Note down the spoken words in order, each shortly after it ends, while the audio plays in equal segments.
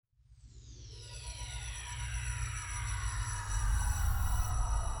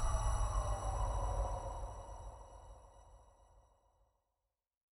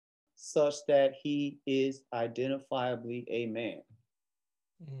such that he is identifiably a man.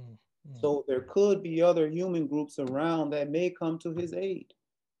 Mm, mm. So there could be other human groups around that may come to his aid,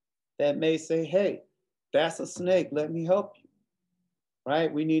 that may say, hey, that's a snake, let me help you,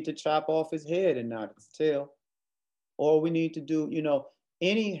 right? We need to chop off his head and not his tail. Or we need to do,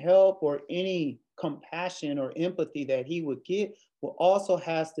 any help or any compassion or empathy that he would get will also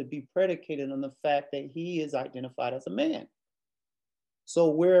has to be predicated on the fact that he is identified as a man. So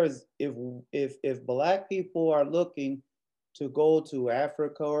whereas if black people are looking to go to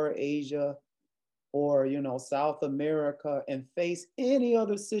Africa or Asia or South America and face any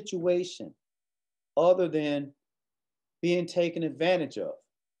other situation other than being taken advantage of,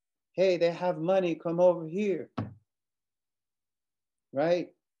 hey, they have money, come over here, right?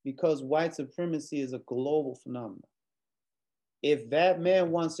 Because white supremacy is a global phenomenon. If that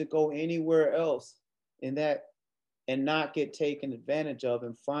man wants to go anywhere else in that and not get taken advantage of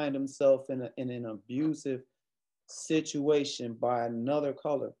and find himself in an abusive situation by another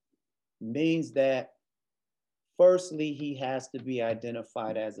color, means that firstly he has to be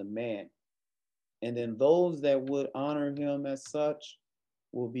identified as a man, and then those that would honor him as such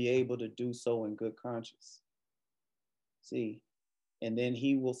will be able to do so in good conscience. See, and then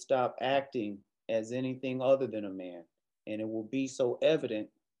he will stop acting as anything other than a man, and it will be so evident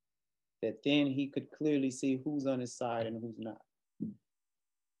that then he could clearly see who's on his side and who's not.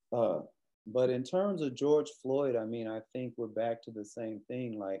 Uh, but in terms of George Floyd, I mean, I think we're back to the same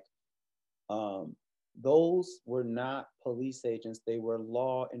thing. Like, um, those were not police agents, they were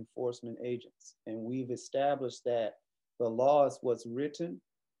law enforcement agents. And we've established that the law is what's written,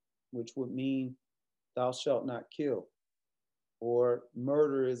 which would mean thou shalt not kill, or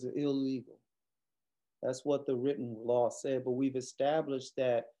murder is illegal. That's what the written law said. But we've established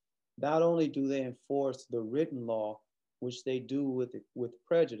that not only do they enforce the written law, which they do with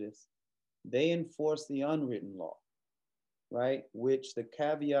prejudice, they enforce the unwritten law, right? Which the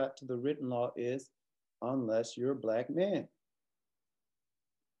caveat to the written law is unless you're a black man,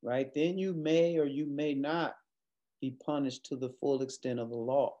 right? Then you may or you may not be punished to the full extent of the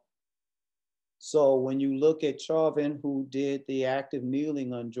law. So when you look at Chauvin, who did the active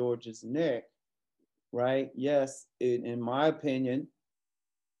kneeling on George's neck, right? Yes, in my opinion,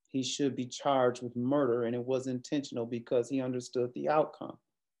 he should be charged with murder, and it was intentional because he understood the outcome.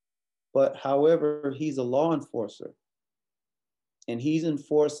 But however, he's a law enforcer and he's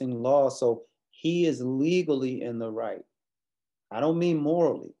enforcing law, so he is legally in the right. I don't mean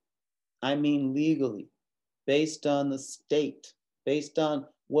morally, I mean legally, based on the state, based on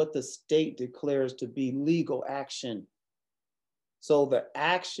what the state declares to be legal action. So the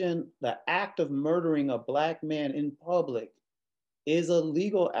act of murdering a black man in public is a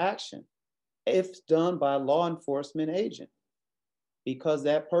legal action if done by a law enforcement agent, because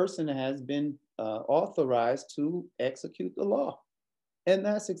that person has been authorized to execute the law. And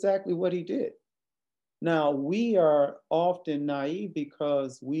that's exactly what he did. Now, we are often naive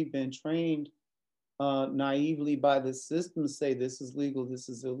because we've been trained naively by the system to say this is legal, this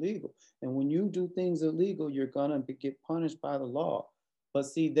is illegal. And when you do things illegal, you're going to get punished by the law. But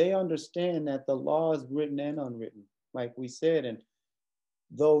see, they understand that the law is written and unwritten, like we said. And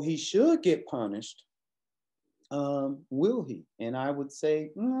though he should get punished, will he? And I would say,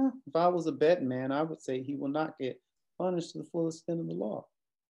 if I was a betting man, I would say he will not get punished to the full extent of the law.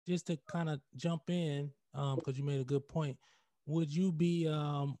 Just to kind of jump in, because you made a good point. Would you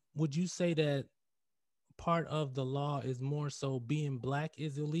say that part of the law is more so being black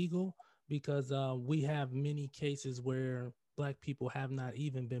is illegal? Because we have many cases where black people have not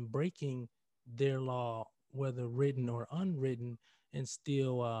even been breaking their law, whether written or unwritten, and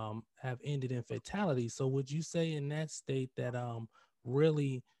still have ended in fatality. So would you say in that state that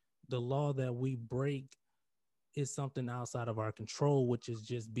really the law that we break is something outside of our control, which is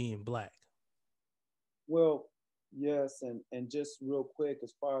just being black? Well, yes, and just real quick,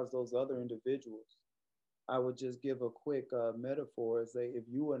 as far as those other individuals, I would just give a quick metaphor. Say, if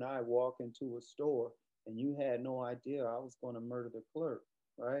you and I walk into a store and you had no idea I was going to murder the clerk,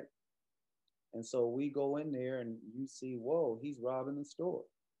 right? And so we go in there and you see, whoa, he's robbing the store.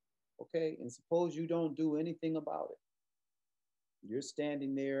 Okay. And suppose you don't do anything about it. You're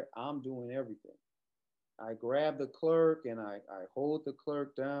standing there, I'm doing everything. I grab the clerk and I hold the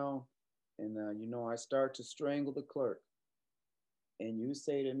clerk down and, I start to strangle the clerk. And you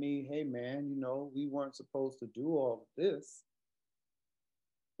say to me, hey, man, we weren't supposed to do all of this.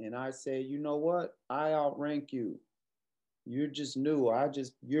 And I say, you know what? I outrank you. You're just new.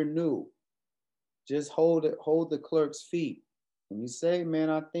 You're new. Just hold the clerk's feet. And you say, man,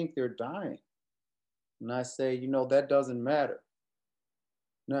 I think they're dying. And I say, that doesn't matter.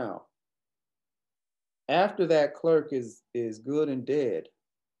 Now, After that clerk is good and dead,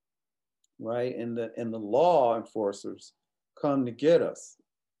 right? And the law enforcers come to get us.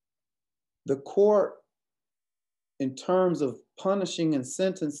 The court, in terms of punishing and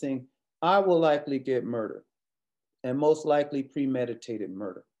sentencing, I will likely get murder, and most likely premeditated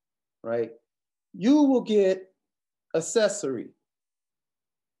murder, right? You will get accessory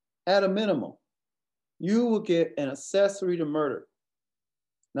at a minimum. You will get an accessory to murder.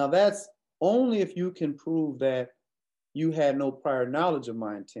 Now, that's only if you can prove that you had no prior knowledge of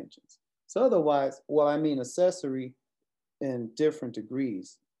my intentions. So, otherwise, well, I mean, accessory in different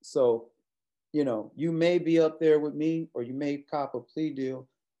degrees. So, you may be up there with me or you may cop a plea deal,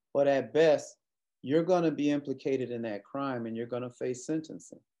 but at best, you're going to be implicated in that crime and you're going to face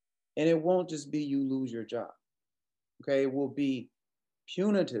sentencing. And it won't just be you lose your job. Okay. It will be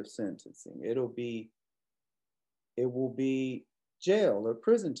punitive sentencing. It will be jail or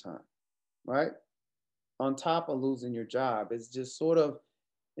prison time, right? On top of losing your job. It's just sort of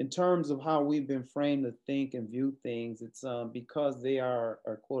in terms of how we've been framed to think and view things. It's because they are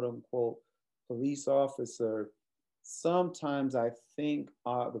quote unquote police officer. Sometimes I think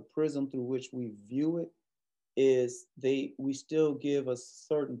the prism through which we view it is we still give a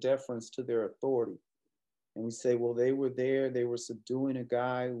certain deference to their authority, and we say, well, they were there, they were subduing a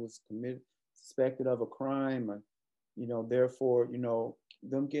guy who was committed, suspected of a crime, and therefore,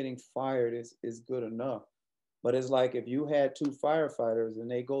 them getting fired is good enough. But it's like if you had two firefighters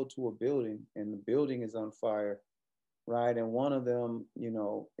and they go to a building and the building is on fire, right? And one of them, in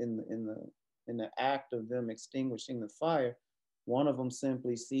the act of them extinguishing the fire, one of them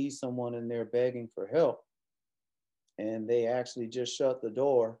simply sees someone in there begging for help, and they actually just shut the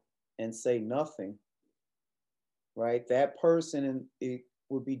door and say nothing, right? That person it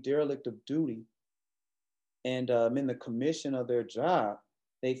would be derelict of duty, and in the commission of their job,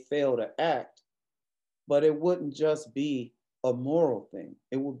 they fail to act. But it wouldn't just be a moral thing;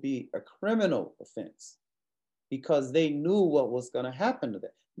 it would be a criminal offense because they knew what was going to happen to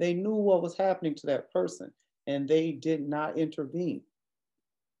them. They knew what was happening to that person, and they did not intervene,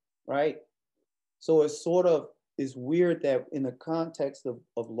 right? So it's sort of it's weird that in the context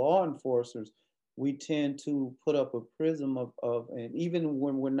of law enforcers, we tend to put up a prism and even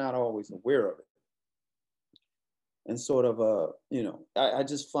when we're not always aware of it, and sort of I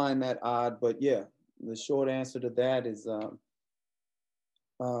just find that odd. But yeah, the short answer to that is yeah,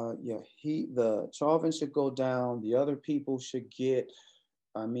 the Chauvin should go down. The other people should get,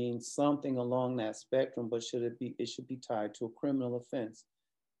 I mean, something along that spectrum, but it should be tied to a criminal offense,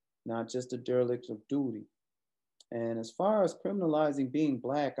 not just a derelict of duty. And as far as criminalizing being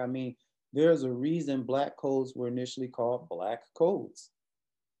black, I mean, there's a reason black codes were initially called black codes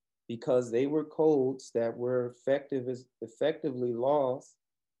because they were codes that were effectively laws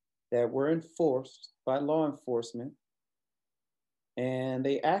that were enforced by law enforcement, and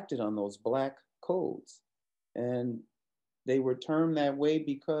they acted on those black codes. And they were termed that way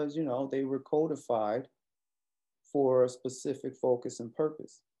because, they were codified for a specific focus and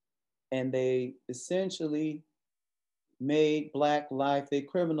purpose. And they essentially made black life, they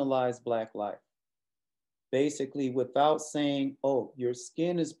criminalized black life. Basically, without saying, oh, your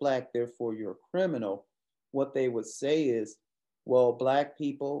skin is black, therefore you're a criminal, what they would say is, well, black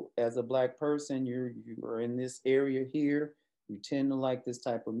people, as a black person, you're in this area here, you tend to like this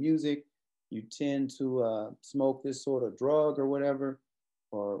type of music, you tend to smoke this sort of drug or whatever,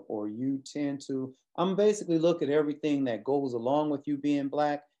 or you tend to. I'm basically look at everything that goes along with you being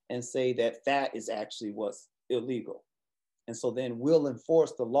black and say that that is actually what's illegal, and so then we'll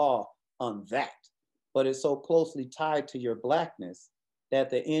enforce the law on that. But it's so closely tied to your blackness that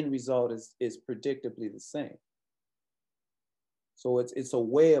the end result is predictably the same. So it's a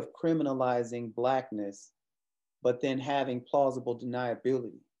way of criminalizing blackness, but then having plausible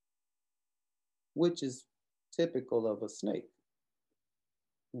deniability, which is typical of a snake.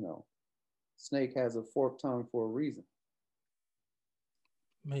 You know, snake has a forked tongue for a reason.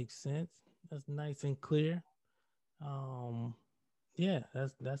 Makes sense. That's nice and clear. Um, yeah,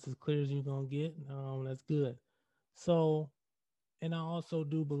 that's as clear as you're gonna get. That's good. So, and I also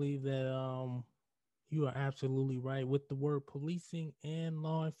do believe that you are absolutely right with the word policing and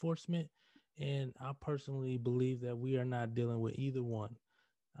law enforcement. And I personally believe that we are not dealing with either one.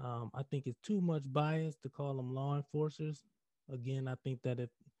 I think it's too much bias to call them law enforcers. Again, I think that if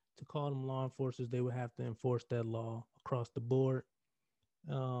to call them law enforcers, they would have to enforce that law across the board.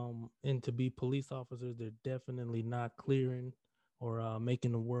 And to be police officers, they're definitely not clearing or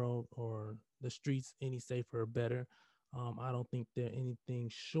making the world or the streets any safer or better. I don't think they're anything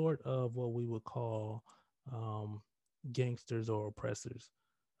short of what we would call um, gangsters or oppressors.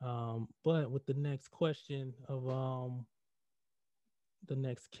 But with the next question of the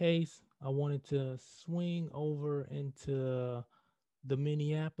next case, I wanted to swing over into the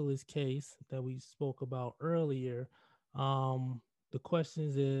Minneapolis case that we spoke about earlier. Um, the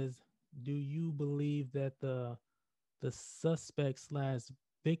questions is, do you believe that the suspect slash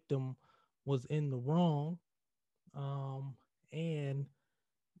victim was in the wrong? Um, and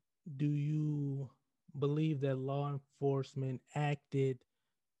do you believe that law enforcement acted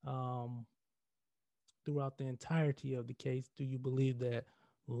um, throughout the entirety of the case? Do you believe that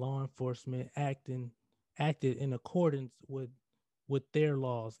law enforcement acted in accordance with their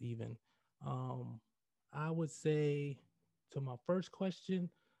laws even? Um, I would say to my first question,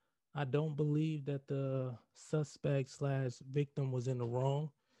 I don't believe that the suspect slash victim was in the wrong.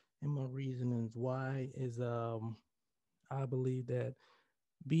 And my reasonings why is I believe that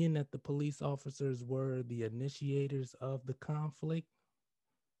being that the police officers were the initiators of the conflict,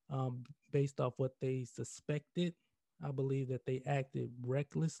 based off what they suspected, I believe that they acted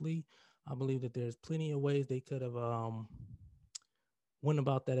recklessly. I believe that there's plenty of ways they could have went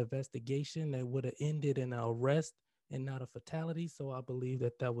about that investigation that would have ended in an arrest and not a fatality. So I believe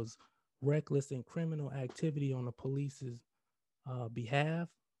that that was reckless and criminal activity on the police's behalf.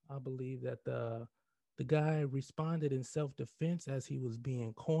 I believe that the guy responded in self defense as he was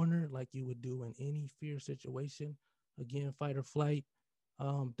being cornered, like you would do in any fear situation. Again, fight or flight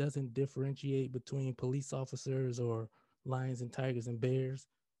doesn't differentiate between police officers or lions and tigers and bears.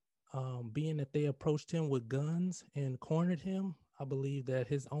 Being that they approached him with guns and cornered him, I believe that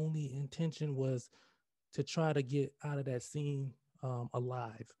his only intention was to try to get out of that scene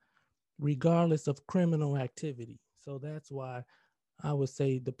alive, regardless of criminal activity. So that's why I would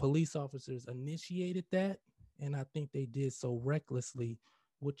say the police officers initiated that, and I think they did so recklessly,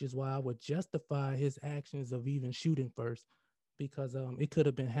 which is why I would justify his actions of even shooting first, because it could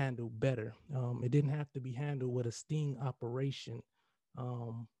have been handled better. It didn't have to be handled with a sting operation,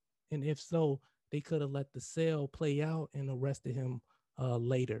 um, and if so, they could have let the sale play out and arrested him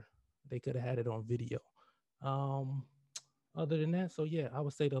later. They could have had it on video. Um, Other than that, so yeah, I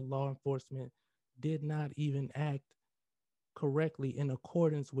would say the law enforcement did not even act correctly in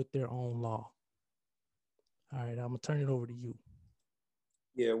accordance with their own law. All right, I'm gonna turn it over to you.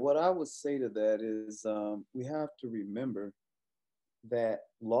 Yeah, what I would say to that is we have to remember that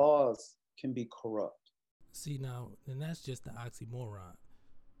laws can be corrupt. See now, and that's just the oxymoron.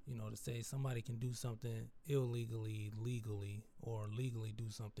 You know, to say somebody can do something illegally, legally, or legally do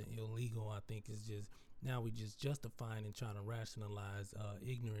something illegal, I think is just now we just justifying and trying to rationalize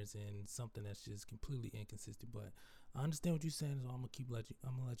ignorance and something that's just completely inconsistent. But I understand what you're saying, so I'm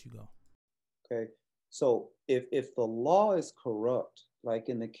gonna let you go. Okay. So if the law is corrupt, like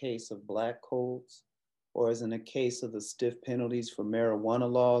in the case of black codes, or as in the case of the stiff penalties for marijuana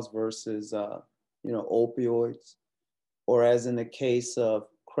laws versus opioids, or as in the case of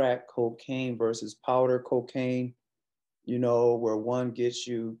crack cocaine versus powder cocaine, where one gets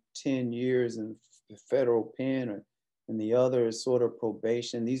you 10 years in federal pen and the other is sort of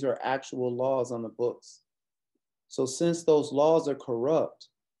probation. These are actual laws on the books. So since those laws are corrupt,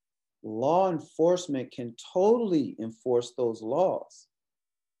 law enforcement can totally enforce those laws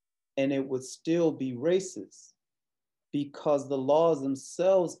and it would still be racist because the laws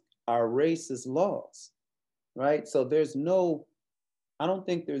themselves are racist laws, right? So I don't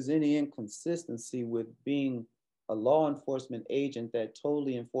think there's any inconsistency with being a law enforcement agent that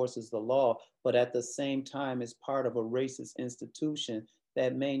totally enforces the law, but at the same time is part of a racist institution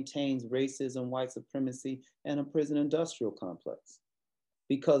that maintains racism, white supremacy, and a prison industrial complex.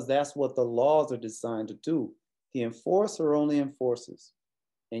 Because that's what the laws are designed to do. The enforcer only enforces.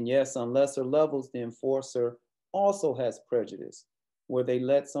 And yes, on lesser levels, the enforcer also has prejudice, where they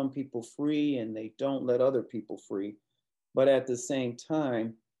let some people free and they don't let other people free. But at the same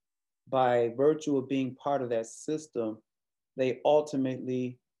time, by virtue of being part of that system, they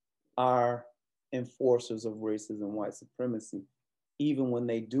ultimately are enforcers of racism and white supremacy, even when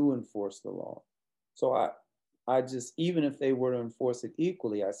they do enforce the law. So I just, even if they were to enforce it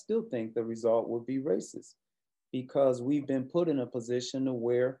equally, I still think the result would be racist because we've been put in a position to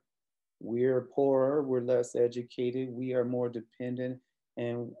where we're poorer, we're less educated, we are more dependent,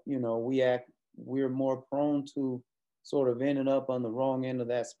 and we're more prone to sort of ending up on the wrong end of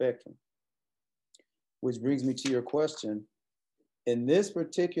that spectrum. Which brings me to your question. In this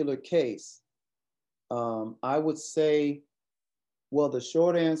particular case, I would say, well, the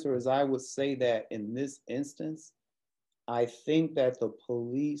short answer is I would say that in this instance, I think that the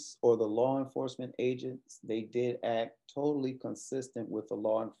police or the law enforcement agents, they did act totally consistent with the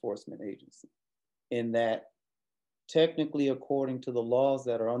law enforcement agency in that Technically, according to the laws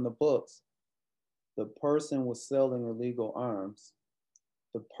that are on the books, the person was selling illegal arms.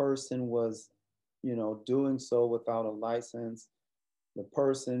 The person was, doing so without a license. The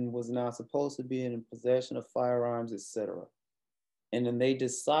person was not supposed to be in possession of firearms, etc. And then they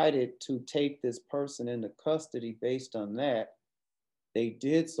decided to take this person into custody based on that. They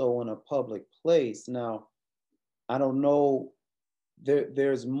did so in a public place. Now, I don't know,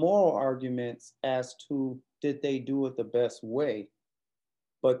 there's moral arguments as to did they do it the best way,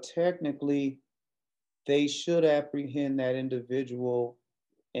 but technically they should apprehend that individual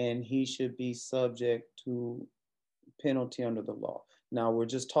and he should be subject to penalty under the law. Now, we're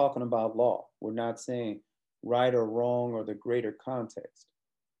just talking about law. We're not saying right or wrong or the greater context.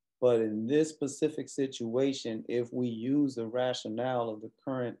 But in this specific situation, if we use the rationale of the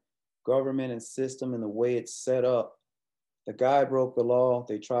current government and system and the way it's set up, the guy broke the law,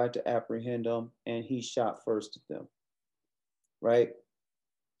 they tried to apprehend him, and he shot first at them, right?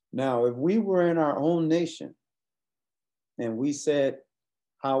 Now, if we were in our own nation and we said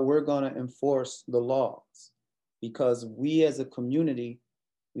how we're going to enforce the laws, because we as a community,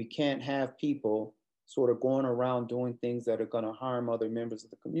 we can't have people sort of going around doing things that are going to harm other members of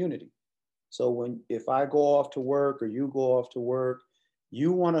the community. So if I go off to work or you go off to work,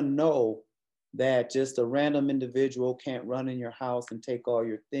 you want to know that just a random individual can't run in your house and take all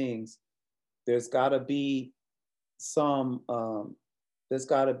your things. There's got to be some there's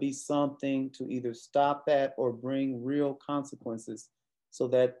got to be something to either stop that or bring real consequences so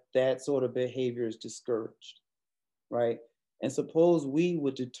that that sort of behavior is discouraged, right? And suppose we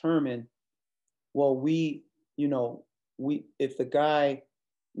would determine, well, we if the guy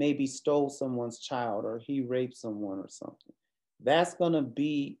maybe stole someone's child or he raped someone or something, that's going to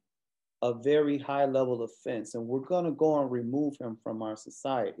be a very high level offense, and we're going to go and remove him from our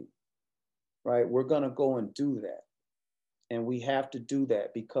society, right? We're going to go and do that. And we have to do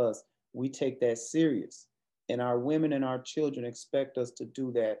that because we take that serious. And our women and our children expect us to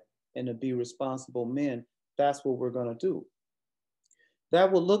do that and to be responsible men. That's what we're going to do.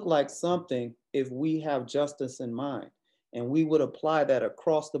 That would look like something if we have justice in mind and we would apply that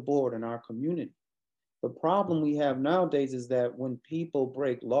across the board in our community. The problem we have nowadays is that when people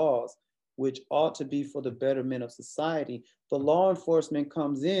break laws, which ought to be for the betterment of society, the law enforcement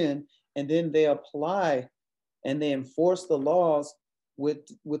comes in and then they apply and they enforce the laws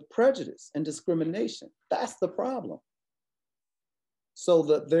with prejudice and discrimination. That's the problem. So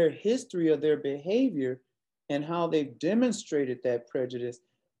their history of their behavior and how they've demonstrated that prejudice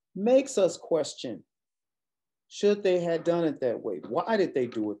makes us question, should they have done it that way? Why did they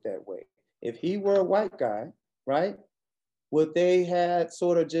do it that way? If he were a white guy, right, would they had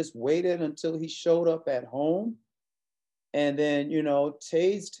sort of just waited until he showed up at home and then,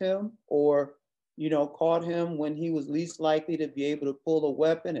 tased him or, caught him when he was least likely to be able to pull a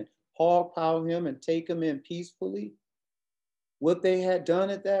weapon and hog pile him and take him in peacefully? Would they had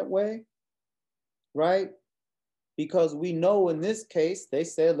done it that way, right? Because we know in this case, they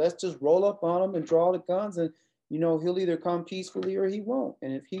said, let's just roll up on him and draw the guns and, he'll either come peacefully or he won't.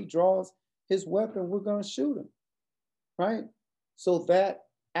 And if he draws his weapon, we're going to shoot him, right? So that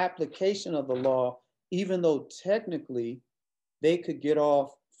application of the law, even though technically they could get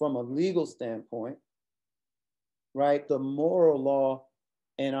off from a legal standpoint, right? The moral law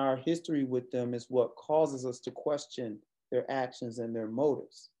and our history with them is what causes us to question their actions and their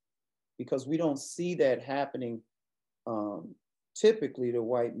motives, because we don't see that happening typically to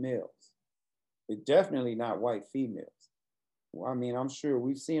white males. It's definitely not white females. I mean, I'm sure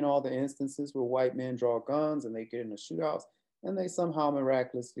we've seen all the instances where white men draw guns and they get into shootouts and they somehow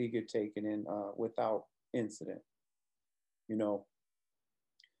miraculously get taken in without incident, you know.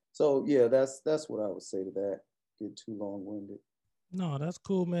 So yeah, that's what I would say to that. Get too long winded. No, that's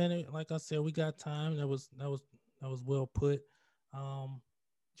cool, man. Like I said, we got time. That was well put. Um,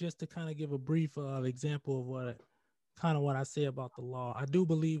 just to kind of give a brief example of what I say about the law. I do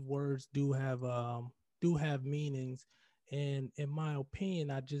believe words do have meanings, and in my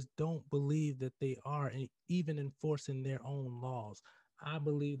opinion, I just don't believe that they are even enforcing their own laws. I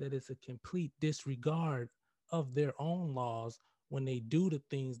believe that it's a complete disregard of their own laws when they do the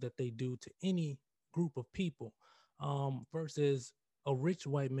things that they do to any group of people, versus a rich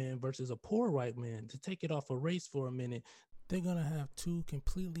white man versus a poor white man. To take it off a race for a minute, they're gonna have two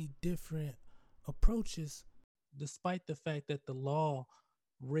completely different approaches, despite the fact that the law,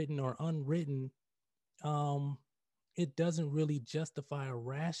 written or unwritten, um, it doesn't really justify or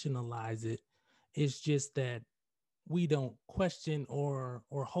rationalize it. It's just that we don't question or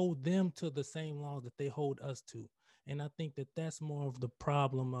hold them to the same law that they hold us to. And I think that that's more of the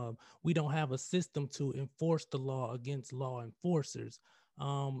problem of we don't have a system to enforce the law against law enforcers,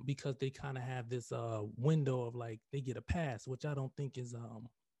 because they kind of have this window of like they get a pass, which I don't think is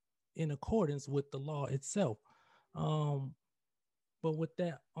in accordance with the law itself. Um, but with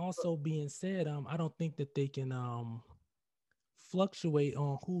that also being said, I don't think that they can fluctuate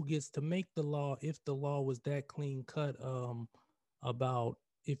on who gets to make the law if the law was that clean cut, about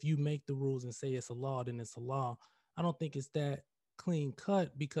if you make the rules and say it's a law, then it's a law. I don't think it's that clean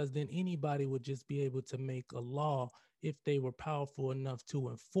cut, because then anybody would just be able to make a law if they were powerful enough to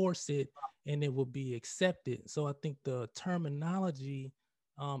enforce it, and it would be accepted. So I think the terminology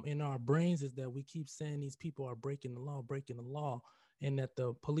in our brains is that we keep saying these people are breaking the law, and that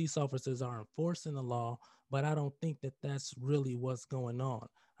the police officers are enforcing the law, but I don't think that that's really what's going on.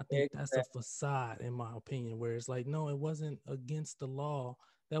 I think that's a Exactly. facade, in my opinion, where it's like, no, it wasn't against the law.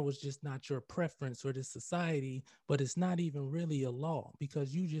 That was just not your preference for this society, but it's not even really a law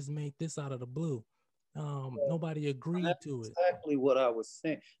because you just made this out of the blue. Nobody And agreed that's to it. exactly what I was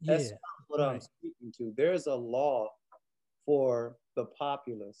saying. That's Yeah, what I'm right, speaking to. There's a law for the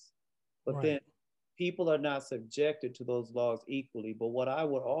populace, but then right, people are not subjected to those laws equally. But what I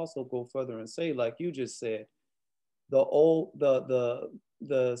would also go further and say, like you just said, the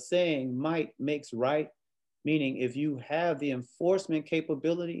saying might makes right, meaning if you have the enforcement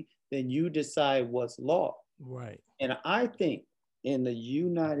capability, then you decide what's law. right, And I think in the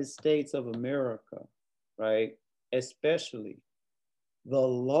United States of America, right, especially the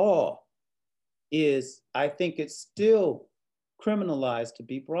law is, I think it's still criminalized to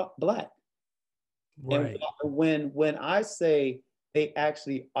be black. And right. when I say they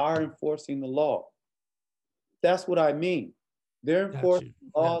actually are enforcing the law, that's what I mean. They're Got enforcing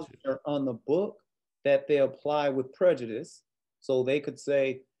you, laws got you. that are on the book that they apply with prejudice. So they could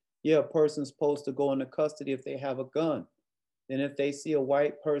say, yeah, a person's supposed to go into custody if they have a gun. Then if they see a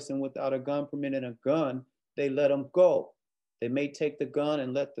white person without a gun permit and a gun, they let them go. They may take the gun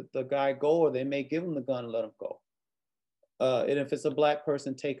and let the guy go, or they may give him the gun and let him go. And if it's a black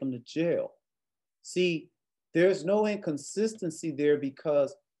person, take them to jail. See, there's no inconsistency there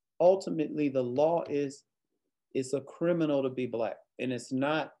because ultimately the law is it's a criminal to be black, and it's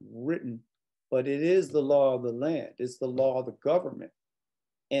not written, but it is the law of the land. It's the law of the government,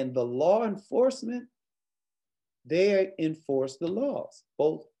 and the law enforcement, they enforce the laws,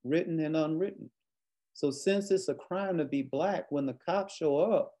 both written and unwritten. So since it's a crime to be black, when the cops show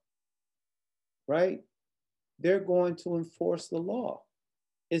up, right, they're going to enforce the law.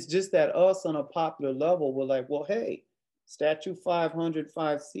 It's just that us on a popular level, we're like, well, hey, Statute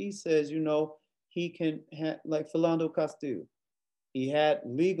 505C says, he can have, like Philando Castile, he had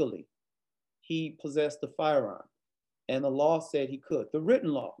legally, he possessed a firearm, and the law said he could, the written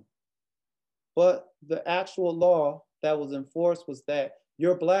law. But the actual law that was enforced was that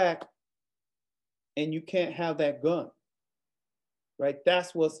you're black and you can't have that gun, right?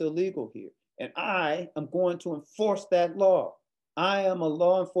 That's what's illegal here. And I am going to enforce that law. I am a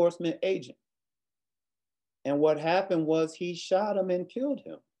law enforcement agent. And what happened was he shot him and killed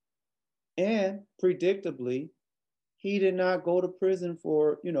him. And predictably, he did not go to prison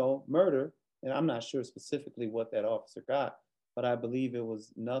for, murder. And I'm not sure specifically what that officer got, but I believe it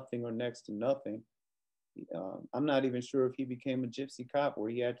was nothing or next to nothing. I'm not even sure if he became a gypsy cop where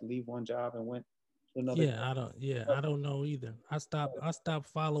he had to leave one job and went to another Yeah, job. I don't know either. I stopped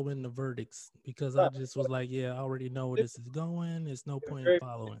following the verdicts because I Right. just was like, yeah, I already know where this is going. There's no They're point in very,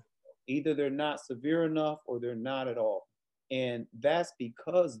 following. either they're not severe enough or they're not at all. And that's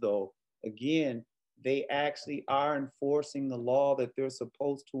because, though, again, they actually are enforcing the law that they're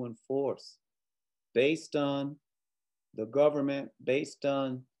supposed to enforce based on the government, based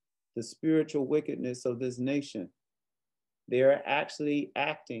on the spiritual wickedness of this nation. They are actually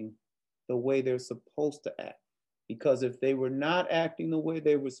acting the way they're supposed to act. Because if they were not acting the way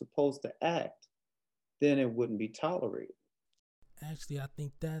they were supposed to act, then it wouldn't be tolerated. Actually, I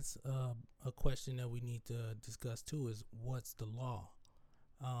think that's a question that we need to discuss too. Is what's the law?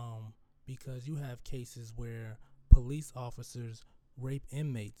 Because you have cases where police officers rape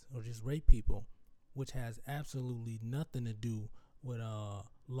inmates or just rape people, which has absolutely nothing to do with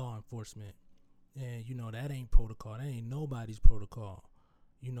law enforcement. And that ain't protocol. That ain't nobody's protocol.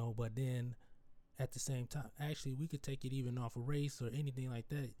 But then at the same time, actually, we could take it even off of race or anything like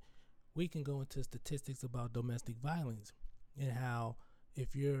that. We can go into statistics about domestic violence and how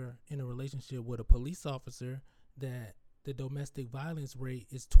if you're in a relationship with a police officer, that the domestic violence rate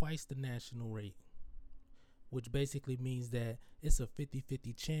is twice the national rate, which basically means that it's a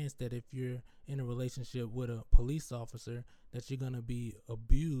 50-50 chance that if you're in a relationship with a police officer that you're going to be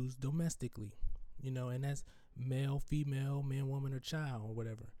abused domestically. And that's male, female, man, woman, or child, or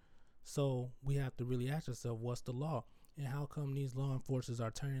whatever. So we have to really ask ourselves, what's the law, and how come these law enforcers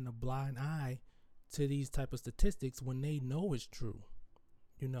are turning a blind eye to these type of statistics when they know it's true,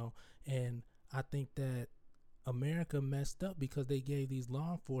 you know? And I think that America messed up because they gave these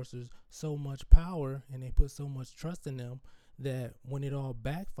law enforcers so much power and they put so much trust in them that when it all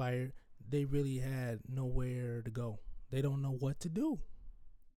backfired, they really had nowhere to go. They don't know what to do.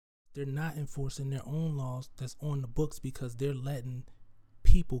 They're not enforcing their own laws that's on the books because they're letting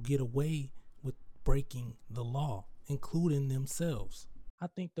people get away with breaking the law, including themselves. I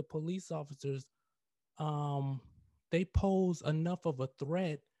think the police officers, um, they pose enough of a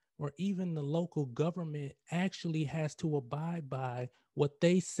threat where even the local government actually has to abide by what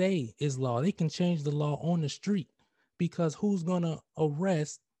they say is law. They can change the law on the street because who's gonna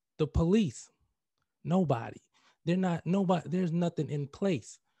arrest the police? Nobody. They're not nobody. There's nothing in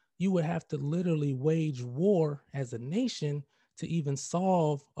place. You would have to literally wage war as a nation to even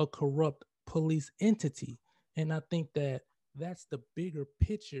solve a corrupt police entity. And I think that that's the bigger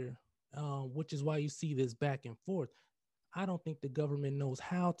picture, which is why you see this back and forth. I don't think the government knows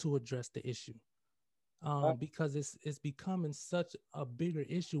how to address the issue, I, because it's becoming such a bigger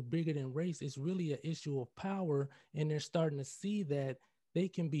issue, bigger than race. It's really an issue of power, and they're starting to see that they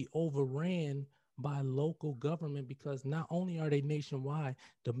can be overran by local government because not only are they nationwide,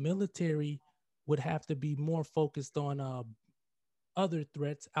 the military would have to be more focused on other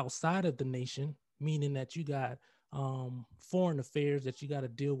threats outside of the nation, meaning that you got foreign affairs that you got to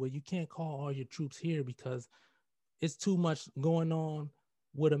deal with. You can't call all your troops here because it's too much going on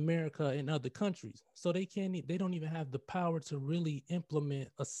with America and other countries. So they don't even have the power to really implement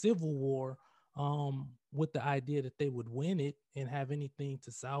a civil war, with the idea that they would win it and have anything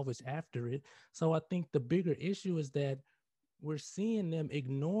to salvage after it. So I think the bigger issue is that we're seeing them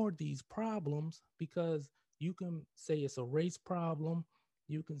ignore these problems because you can say it's a race problem,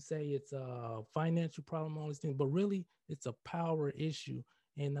 you can say it's a financial problem, all these things, but really it's a power issue.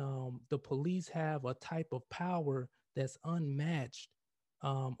 And the police have a type of power that's unmatched,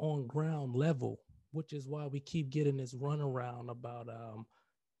 on ground level, which is why we keep getting this runaround about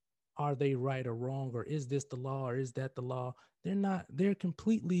are they right or wrong, or is this the law or is that the law? They're not. They're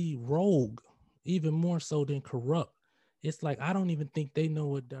completely rogue, even more so than corrupt. It's like I don't even think they know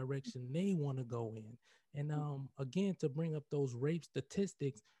what direction they want to go in. And again, to bring up those rape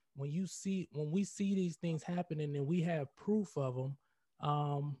statistics, when we see these things happening and we have proof of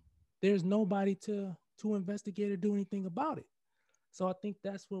them, there's nobody to investigate or do anything about it. So I think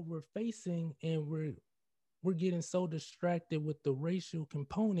that's what we're facing, and we're getting so distracted with the racial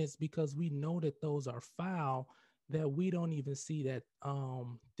components because we know that those are foul, that we don't even see that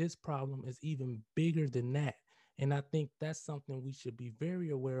this problem is even bigger than that. And I think that's something we should be very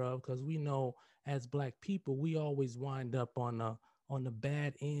aware of because we know as black people we always wind up on the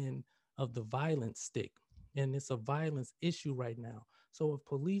bad end of the violence stick, and it's a violence issue right now. So if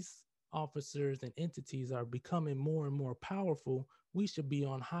police officers and entities are becoming more and more powerful, we should be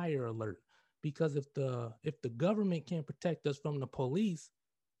on higher alert, because if the government can't protect us from the police,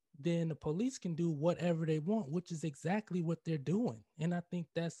 then the police can do whatever they want, which is exactly what they're doing. And I think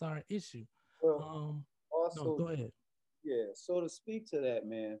that's our issue. well, um no, also, go ahead. yeah. So to speak to that,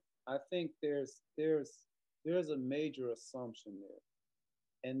 man, I think there's a major assumption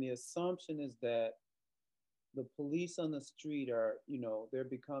there, and the assumption is that the police on the street are, they're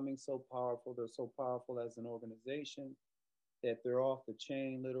becoming so powerful. They're so powerful as an organization that they're off the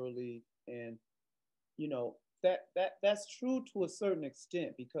chain, literally, and that's true to a certain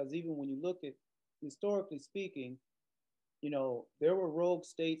extent because even when you look at historically speaking, there were rogue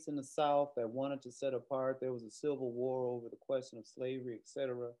states in the South that wanted to set apart. There was a civil war over the question of slavery,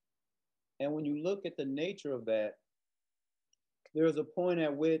 etc. And when you look at the nature of that, there was a point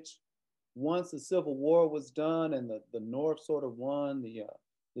at which once the Civil War was done and the North sort of won, the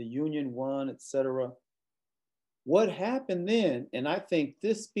Union won, etc. What happened then, and I think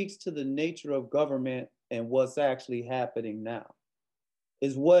this speaks to the nature of government and what's actually happening now,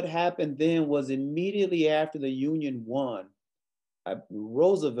 is what happened then was immediately after the Union won,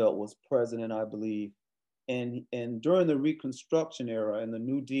 Roosevelt was president, I believe, and during the Reconstruction era and the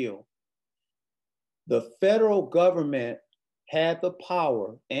New Deal, the federal government had the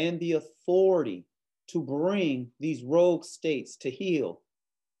power and the authority to bring these rogue states to heel.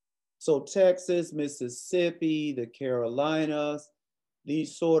 So Texas, Mississippi, the Carolinas,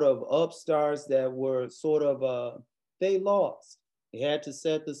 these sort of upstarts that were sort of, they lost. They had to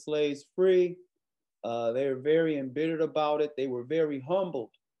set the slaves free. They were very embittered about it. They were very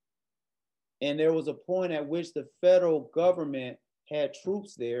humbled. And there was a point at which the federal government had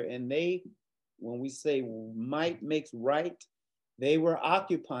troops there, and they when we say might makes right, they were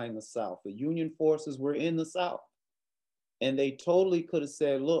occupying the South. The Union forces were in the South. And they totally could have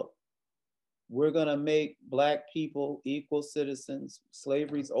said, look, we're going to make Black people equal citizens.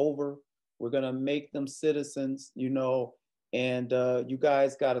 Slavery's over. We're going to make them citizens, and you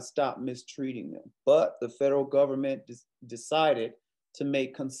guys got to stop mistreating them. But the federal government decided to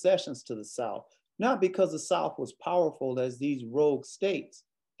make concessions to the South, not because the South was powerful as these rogue states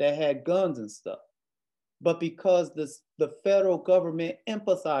that had guns and stuff, but because the federal government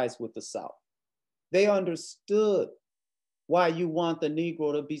empathized with the South. They understood why you want the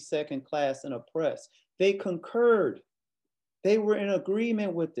Negro to be second class and oppressed. They concurred. They were in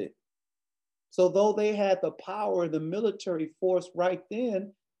agreement with it. So though they had the power, the military force right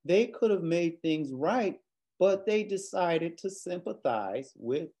then, they could have made things right, but they decided to sympathize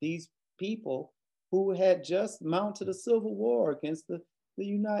with these people who had just mounted a civil war against the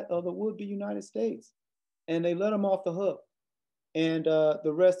would-be United States. And they let them off the hook. And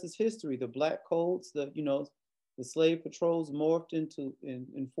the rest is history. The Black codes, the slave patrols morphed into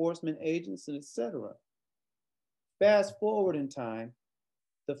enforcement agents, and etc. Fast forward in time,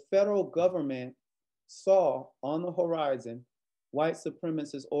 the federal government saw on the horizon white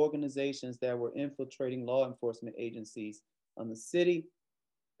supremacist organizations that were infiltrating law enforcement agencies on the city,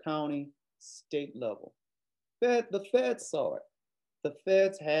 county, state level. The feds saw it. The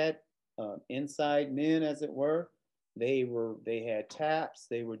feds had inside men, as it were. They had taps.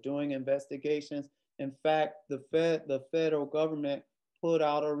 They were doing investigations. In fact, the federal government put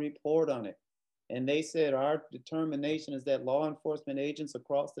out a report on it. And they said, our determination is that law enforcement agents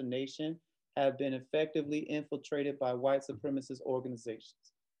across the nation have been effectively infiltrated by white supremacist organizations.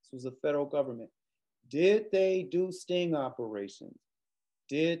 This was the federal government. Did they do sting operations?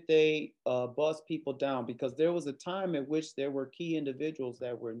 Did they bust people down? Because there was a time at which there were key individuals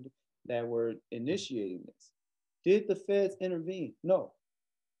that were initiating this. Did the feds intervene? No,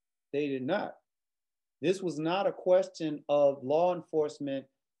 they did not. This was not a question of law enforcement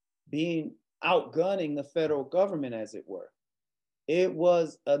being outgunning the federal government, as it were. It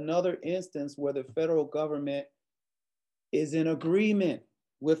was another instance where the federal government is in agreement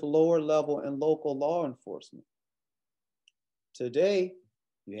with lower level and local law enforcement. Today,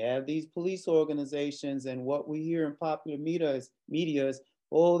 you have these police organizations, and what we hear in popular media is,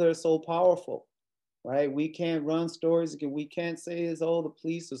 oh, they're so powerful, right? We can't run stories. We can't say as, oh, the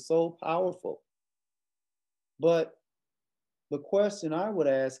police are so powerful. But the question I would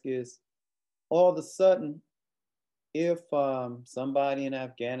ask is, all of a sudden, if somebody in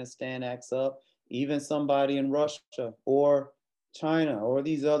Afghanistan acts up, even somebody in Russia or China or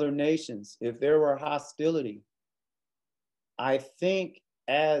these other nations, if there were hostility, I think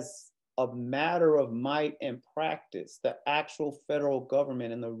as a matter of might and practice, the actual federal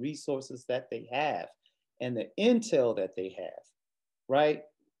government and the resources that they have and the intel that they have, right?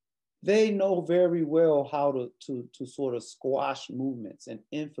 They know very well how to sort of squash movements and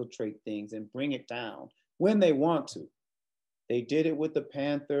infiltrate things and bring it down when they want to. They did it with the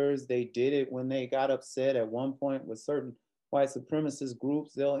Panthers. They did it when they got upset at one point with certain white supremacist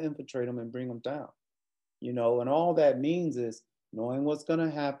groups. They'll infiltrate them and bring them down. And all that means is knowing what's going to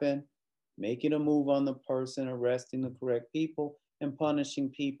happen, making a move on the person, arresting the correct people, and punishing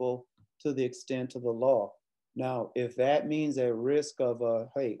people to the extent of the law. Now, if that means at risk of,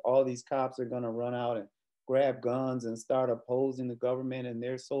 hey, all these cops are going to run out and grab guns and start opposing the government, and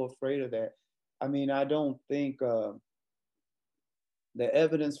they're so afraid of that, I mean, I don't think the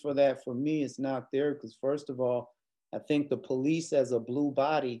evidence for that, for me, is not there. Because first of all, I think the police as a blue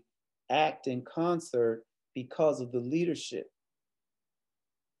body act in concert because of the leadership.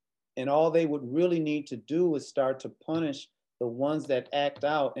 And all they would really need to do is start to punish the ones that act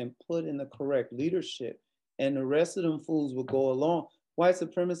out and put in the correct leadership. And the rest of them fools will go along. White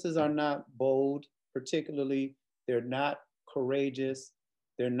supremacists are not bold, particularly. They're not courageous.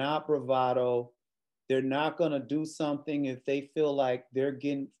 They're not bravado. They're not going to do something if they feel like they're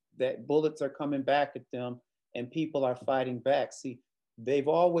getting, that bullets are coming back at them and people are fighting back. See, they've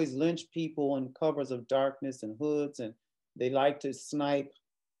always lynched people in covers of darkness and hoods, and they like to snipe,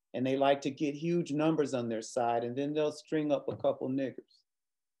 and they like to get huge numbers on their side, and then they'll string up a couple niggers.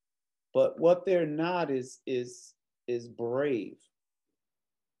 But what they're not is brave.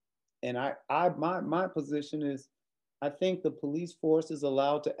 And my position is, I think the police force is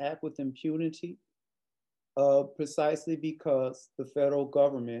allowed to act with impunity precisely because the federal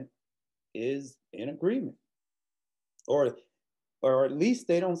government is in agreement, or at least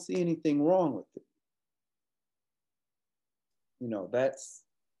they don't see anything wrong with it. That's,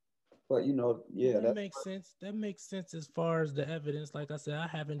 but yeah, That makes sense. That makes sense as far as the evidence. Like I said, I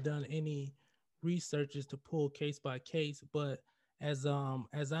haven't done any researches to pull case by case, but as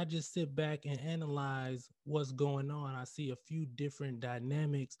I just sit back and analyze what's going on, I see a few different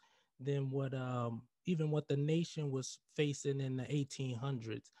dynamics than what even what the nation was facing in the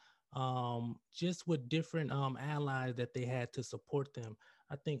 1800s. Just with different allies that they had to support them.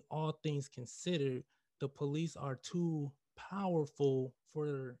 I think all things considered, the police are too powerful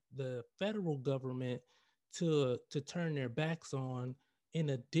for the federal government to turn their backs on, in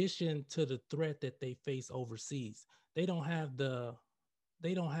addition to the threat that they face overseas. They don't have the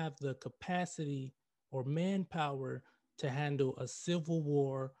they don't have the capacity or manpower to handle a civil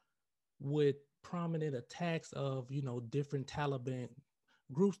war with prominent attacks of, different Taliban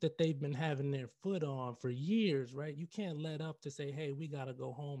groups that they've been having their foot on for years, right? You can't let up to say, hey, we got to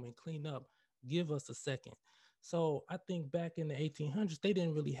go home and clean up. Give us a second. So I think back in the 1800s, they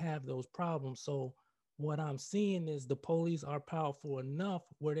didn't really have those problems. So what I'm seeing is the police are powerful enough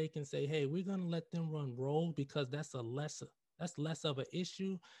where they can say, hey, we're going to let them run rogue because that's less of an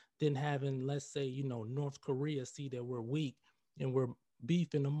issue than having, let's say, North Korea see that we're weak and we're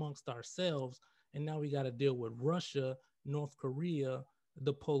beefing amongst ourselves. And now we got to deal with Russia, North Korea,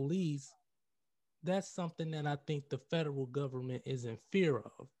 the police. That's something that I think the federal government is in fear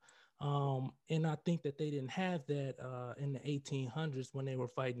of. And I think that they didn't have that in the 1800s when they were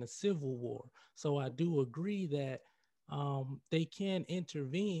fighting a civil war. So I do agree that they can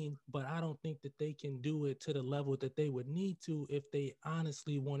intervene, but I don't think that they can do it to the level that they would need to if they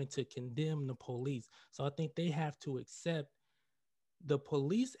honestly wanted to condemn the police. So I think they have to accept the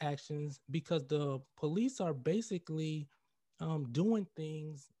police actions because the police are basically doing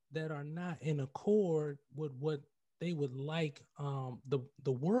things that are not in accord with what they would like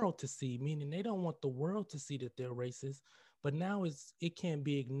the world to see. Meaning they don't want the world to see that they're racist, but now it can't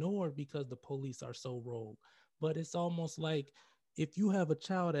be ignored because the police are so rogue. But it's almost like if you have a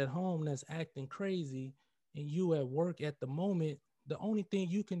child at home that's acting crazy and you at work at the moment, the only thing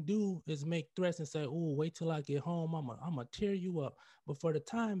you can do is make threats and say, "Oh, wait till I get home. I'm gonna tear you up." But for the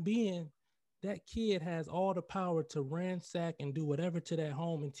time being, that kid has all the power to ransack and do whatever to that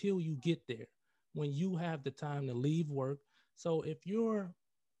home until you get there when you have the time to leave work. So if your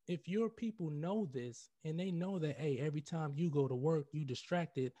people know this and they know that, hey, every time you go to work you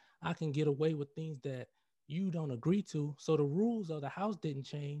distracted, I can get away with things that you don't agree to. So the rules of the house didn't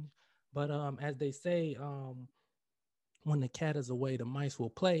change, but as they say, when the cat is away, the mice will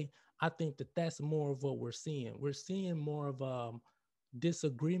play. I think that that's more of what we're seeing. We're seeing more of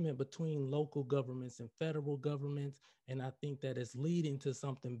disagreement between local governments and federal governments. And I think that it's leading to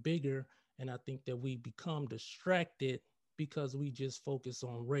something bigger. And I think that we become distracted because we just focus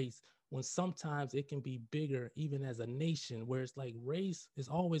on race when sometimes it can be bigger, even as a nation, where it's like race is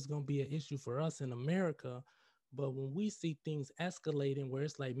always going to be an issue for us in America. But when we see things escalating, where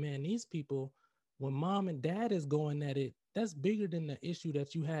it's like, man, these people, when mom and dad is going at it, that's bigger than the issue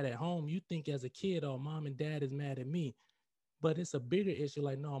that you had at home. You think as a kid, oh, mom and dad is mad at me, but it's a bigger issue.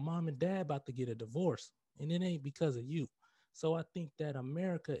 Like, no, mom and dad about to get a divorce, and it ain't because of you. So I think that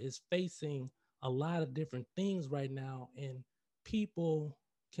America is facing a lot of different things right now, and people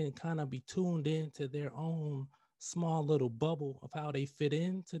can kind of be tuned into their own small little bubble of how they fit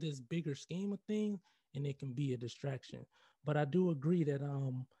into this bigger scheme of things, and it can be a distraction. But I do agree that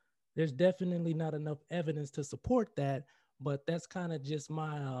there's definitely not enough evidence to support that, but that's kind of just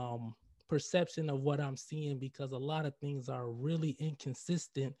my perception of what I'm seeing because a lot of things are really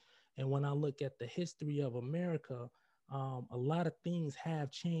inconsistent. And when I look at the history of America, a lot of things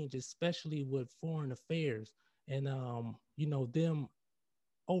have changed, especially with foreign affairs and them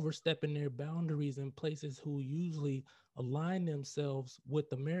overstepping their boundaries in places who usually align themselves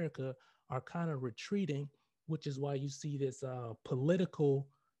with America are kind of retreating, which is why you see this political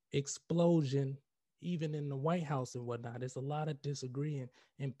explosion even in the White House and whatnot. There's a lot of disagreeing,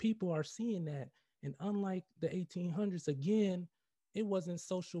 and people are seeing that. And unlike the 1800s, again, it wasn't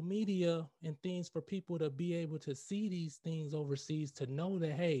social media and things for people to be able to see these things overseas to know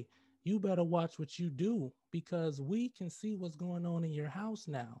that, hey, you better watch what you do because we can see what's going on in your house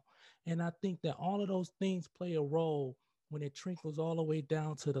now. And I think that all of those things play a role when it trickles all the way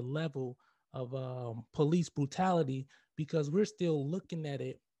down to the level of police brutality because we're still looking at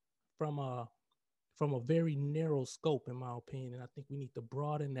it from a very narrow scope, in my opinion. And I think we need to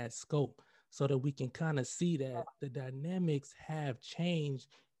broaden that scope so that we can kind of see that the dynamics have changed,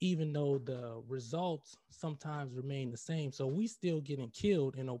 even though the results sometimes remain the same. So we still getting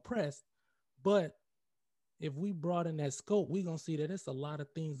killed and oppressed, but if we broaden that scope, we're gonna see that there's a lot of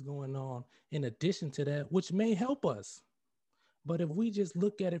things going on in addition to that, which may help us. But if we just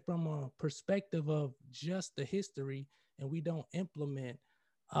look at it from a perspective of just the history and we don't implement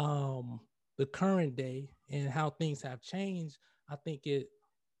um, the current day and how things have changed, I think it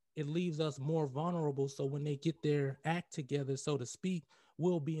leaves us more vulnerable. So when they get their act together, so to speak,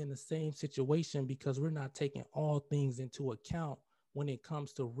 we'll be in the same situation because we're not taking all things into account when it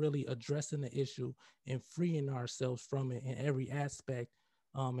comes to really addressing the issue and freeing ourselves from it in every aspect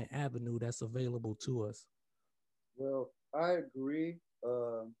and avenue that's available to us. Well, I agree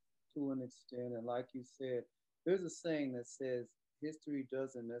to an extent. And like you said, there's a saying that says history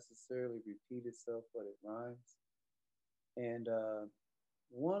doesn't necessarily repeat itself, but it rhymes. And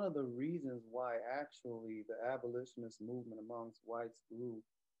one of the reasons why actually the abolitionist movement amongst whites grew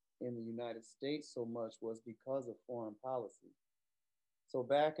in the United States so much was because of foreign policy. So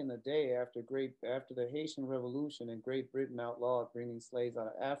back in the day, after the Haitian Revolution and Great Britain outlawed bringing slaves out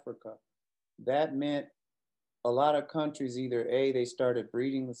of Africa, that meant a lot of countries either A, they started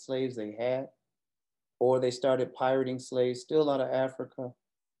breeding the slaves they had, or they started pirating slaves still out of Africa.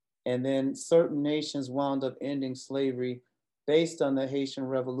 And then certain nations wound up ending slavery based on the Haitian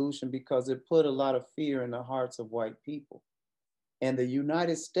Revolution because it put a lot of fear in the hearts of white people. And the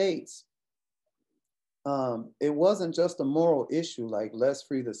United States, it wasn't just a moral issue like let's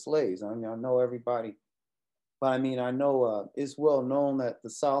free the slaves. I mean, I know everybody, but I mean, I know it's well known that the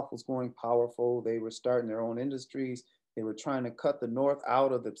South was growing powerful. They were starting their own industries. They were trying to cut the North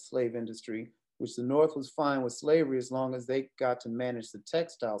out of the slave industry, which the North was fine with slavery as long as they got to manage the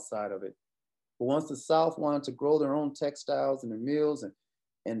textile side of it. But once the South wanted to grow their own textiles and their mills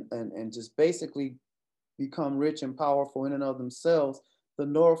and just basically become rich and powerful in and of themselves, the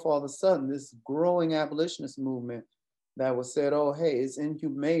North all of a sudden, this growing abolitionist movement that was said, oh, hey, it's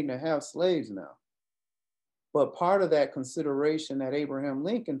inhumane to have slaves now. But part of that consideration that Abraham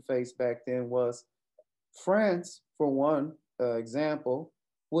Lincoln faced back then was France, for one example,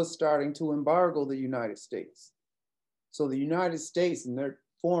 was starting to embargo the United States. So the United States and their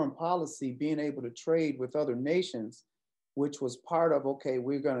foreign policy being able to trade with other nations, which was part of, okay,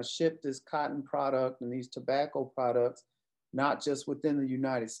 we're going to ship this cotton product and these tobacco products, not just within the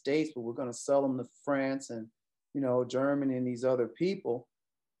United States, but we're going to sell them to France and, Germany and these other people.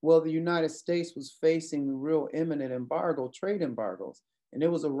 Well, the United States was facing real imminent embargo, trade embargoes, and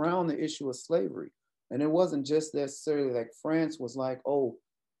it was around the issue of slavery. And it wasn't just necessarily like France was like, oh,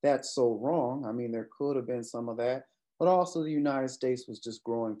 that's so wrong. I mean, there could have been some of that, but also the United States was just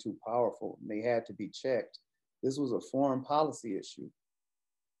growing too powerful and they had to be checked. This was a foreign policy issue.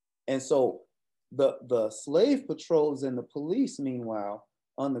 And so the slave patrols and the police, meanwhile,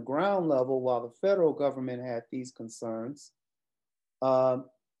 on the ground level, while the federal government had these concerns, um,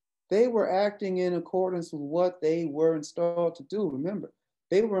 they were acting in accordance with what they were installed to do. Remember,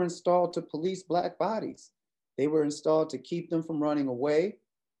 they were installed to police Black bodies. They were installed to keep them from running away.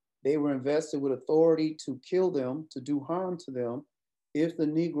 They were invested with authority to kill them, to do harm to them if the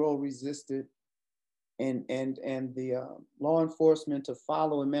Negro resisted, and the law enforcement to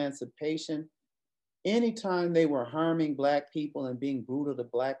follow emancipation. Anytime they were harming Black people and being brutal to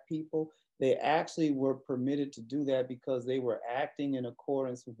Black people, they actually were permitted to do that because they were acting in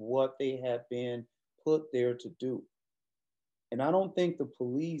accordance with what they had been put there to do. And I don't think the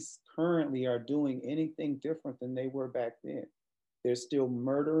police currently are doing anything different than they were back then. They're still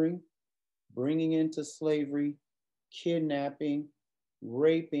murdering, bringing into slavery, kidnapping,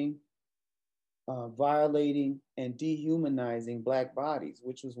 raping, violating, and dehumanizing Black bodies,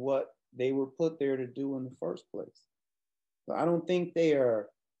 which was what they were put there to do in the first place. So I don't think they are.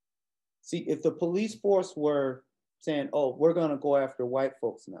 See, if the police force were saying, oh, we're going to go after white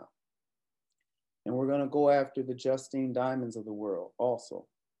folks now, and we're going to go after the Justine Diamonds of the world also,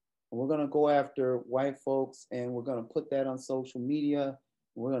 and we're going to go after white folks, and we're going to put that on social media,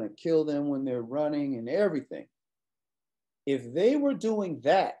 we're going to kill them when they're running and everything. If they were doing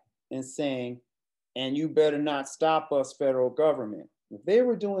that and saying, and you better not stop us, federal government, if they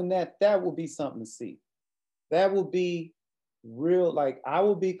were doing that, that would be something to see. That would be real. Like, I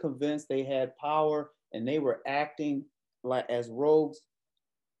would be convinced they had power and they were acting like as rogues,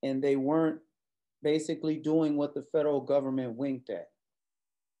 and they weren't basically doing what the federal government winked at.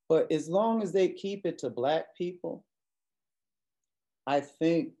 But as long as they keep it to Black people, I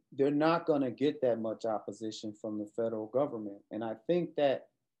think they're not going to get that much opposition from the federal government. And I think that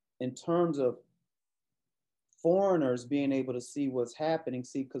in terms of foreigners being able to see what's happening,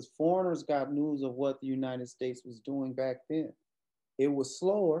 see, because foreigners got news of what the United States was doing back then. It was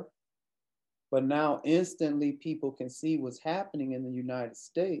slower, but now instantly people can see what's happening in the United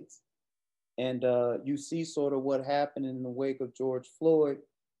States. And you see sort of what happened in the wake of George Floyd,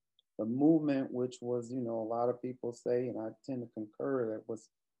 the movement, which was, a lot of people say, and I tend to concur, that was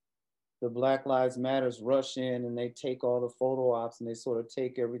the Black Lives Matters rush in and they take all the photo ops and they sort of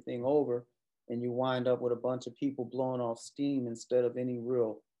take everything over. and you wind up with a bunch of people blowing off steam instead of any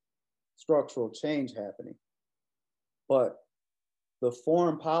real structural change happening. But the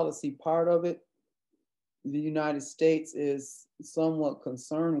foreign policy part of it, the United States is somewhat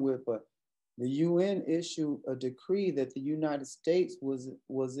concerned with, but the UN issued a decree that the United States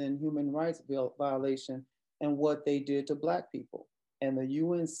was in human rights violation and what they did to Black people. And the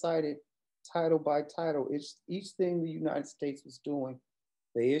UN cited title by title each thing the United States was doing.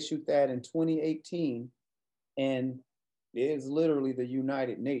 They issued that in 2018, and it is literally the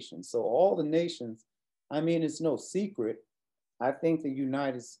United Nations. So all the nations, I mean, it's no secret. I think the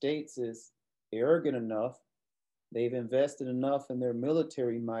United States is arrogant enough. They've invested enough in their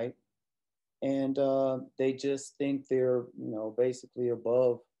military might, and they just think they're, basically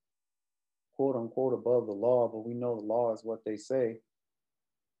above, quote unquote, above the law. But we know the law is what they say.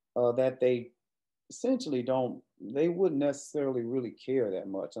 That they essentially don't. They wouldn't necessarily really care that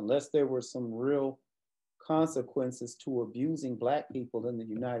much unless there were some real consequences to abusing Black people in the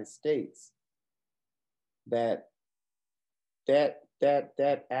United States. That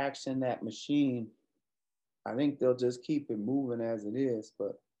that action, that machine, I think they'll just keep it moving as it is,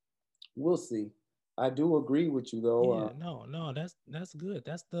 but we'll see. I do agree with you though. Yeah, no, no, that's good.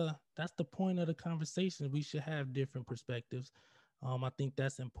 That's the point of the conversation. We should have different perspectives. I think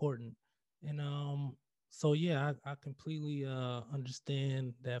that's important. And so yeah, I completely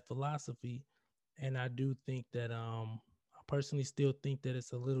understand that philosophy. And I do think that I personally still think that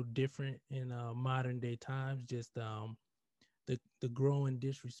it's a little different in modern day times. Just the growing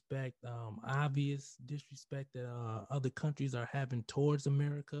disrespect, obvious disrespect that other countries are having towards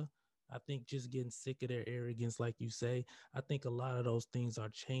America. I think just getting sick of their arrogance, like you say. I think a lot of those things are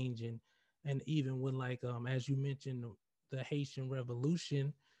changing, and even with like as you mentioned, the Haitian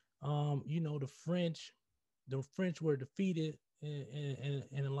Revolution, the French were defeated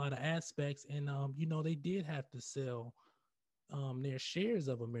in a lot of aspects, and they did have to sell their shares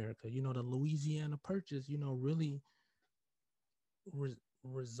of America. The Louisiana Purchase, really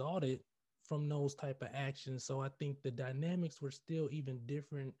resulted from those type of actions. So I think the dynamics were still even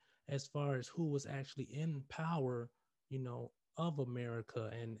different as far as who was actually in power, of America,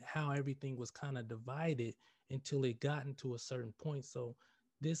 and how everything was kind of divided until it got into a certain point. So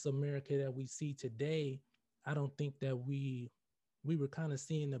this America that we see today, I don't think that we were kind of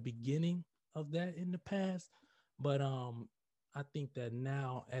seeing the beginning of that in the past, but I think that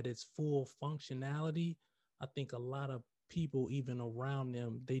now at its full functionality, I think a lot of people even around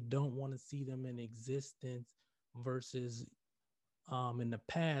them, they don't want to see them in existence versus in the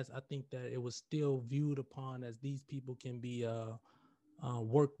past. I think that it was still viewed upon as these people can be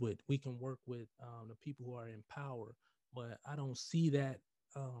worked with. We can work with the people who are in power, but I don't see that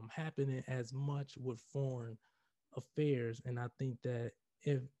happening as much with foreign affairs. And I think that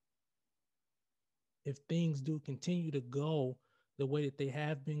if things do continue to go the way that they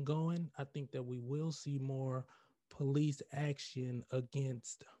have been going, I think that we will see more police action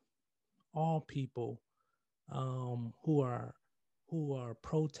against all people who are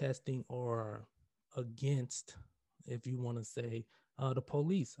protesting or against, if you want to say, the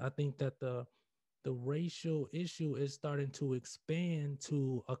police. I think that the racial issue is starting to expand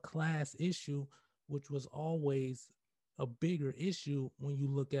to a class issue, which was always a bigger issue when you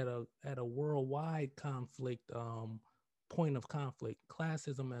look at a worldwide conflict, point of conflict.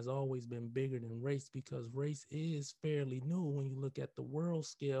 Classism has always been bigger than race because race is fairly new when you look at the world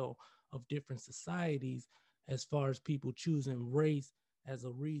scale of different societies as far as people choosing race as a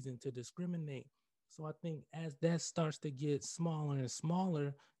reason to discriminate. So I think as that starts to get smaller and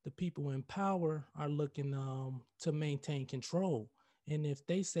smaller, the people in power are looking to maintain control. And if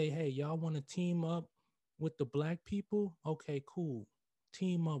they say, hey, y'all want to team up with the Black people, okay, cool.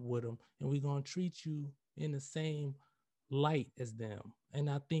 Team up with them. And we're going to treat you in the same light as them. And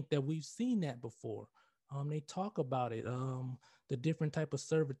I think that we've seen that before. They talk about it, the different type of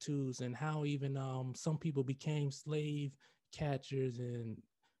servitudes and how even some people became slave catchers, and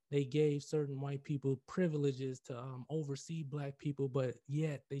they gave certain white people privileges to oversee Black people, but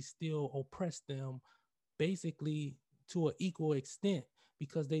yet they still oppressed them basically to an equal extent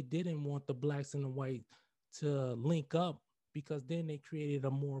because they didn't want the Blacks and the white to link up, because then they created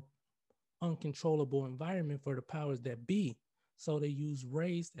a more uncontrollable environment for the powers that be. So they use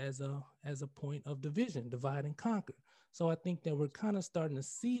race as a point of division, divide and conquer. So I think that we're kind of starting to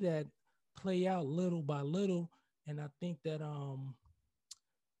see that play out little by little, and I think that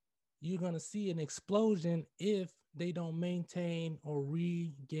you're going to see an explosion if they don't maintain or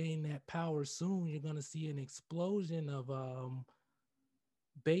regain that power soon. You're going to see an explosion of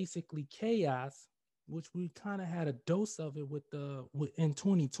basically chaos, which we kind of had a dose of it in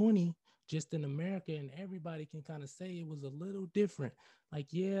 2020, just in America, and everybody can kind of say it was a little different. Like,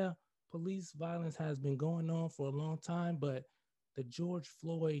 yeah, police violence has been going on for a long time, but the George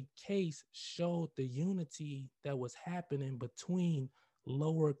Floyd case showed the unity that was happening between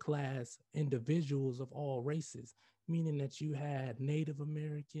lower class individuals of all races, meaning that you had Native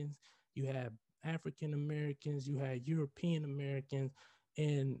Americans, you had African Americans, you had European Americans,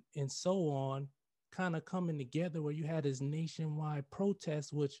 and so on, kind of coming together where you had this nationwide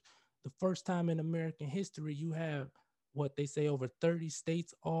protest, which the first time in American history you have what they say over 30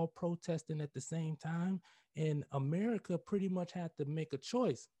 states all protesting at the same time. And America pretty much had to make a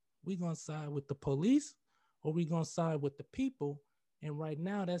choice. We gonna side with the police or we gonna side with the people. And right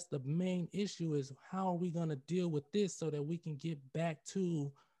now, that's the main issue: is how are we gonna deal with this so that we can get back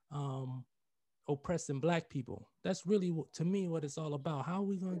to um, oppressing black people. That's really, to me, what it's all about. How are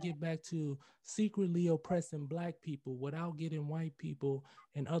we going to get back to secretly oppressing black people without getting white people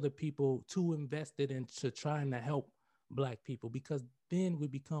and other people too invested into trying to help black people? Because then we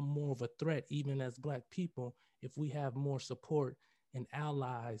become more of a threat, even as black people, if we have more support and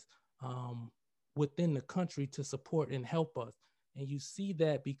allies within the country to support and help us. And you see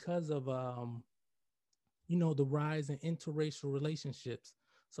that because of the rise in interracial relationships.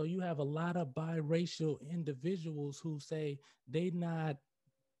 So you have a lot of biracial individuals who say they not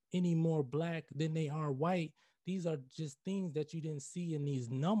any more black than they are white. These are just things that you didn't see in these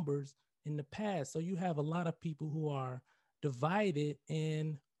numbers in the past. So you have a lot of people who are divided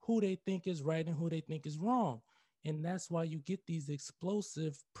in who they think is right and who they think is wrong. And that's why you get these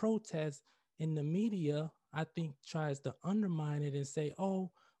explosive protests in the media, I think tries to undermine it and say,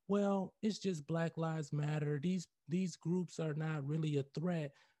 oh, well, it's just Black Lives Matter. These groups are not really a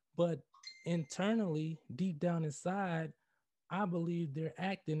threat. But internally, deep down inside, I believe they're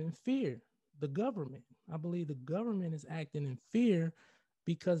acting in fear. The government. I believe the government is acting in fear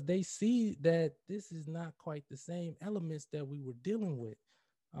because they see that this is not quite the same elements that we were dealing with.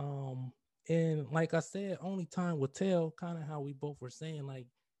 Um, and like I said, only time will tell, kind of how we both were saying, like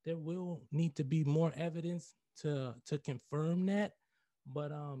there will need to be more evidence to confirm that. But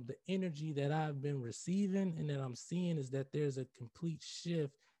the energy that I've been receiving and that I'm seeing is that there's a complete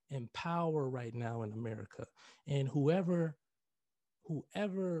shift in power right now in America. And whoever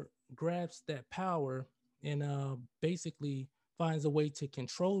grabs that power and basically finds a way to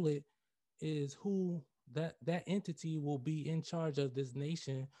control it is who that entity will be in charge of this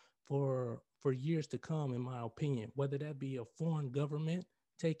nation for years to come, in my opinion. Whether that be a foreign government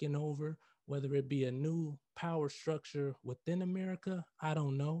taking over, whether it be a new power structure within America, I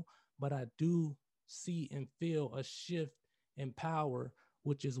don't know, but I do see and feel a shift in power,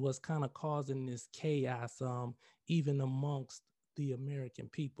 which is what's kind of causing this chaos even amongst the American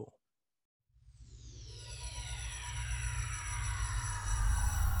people.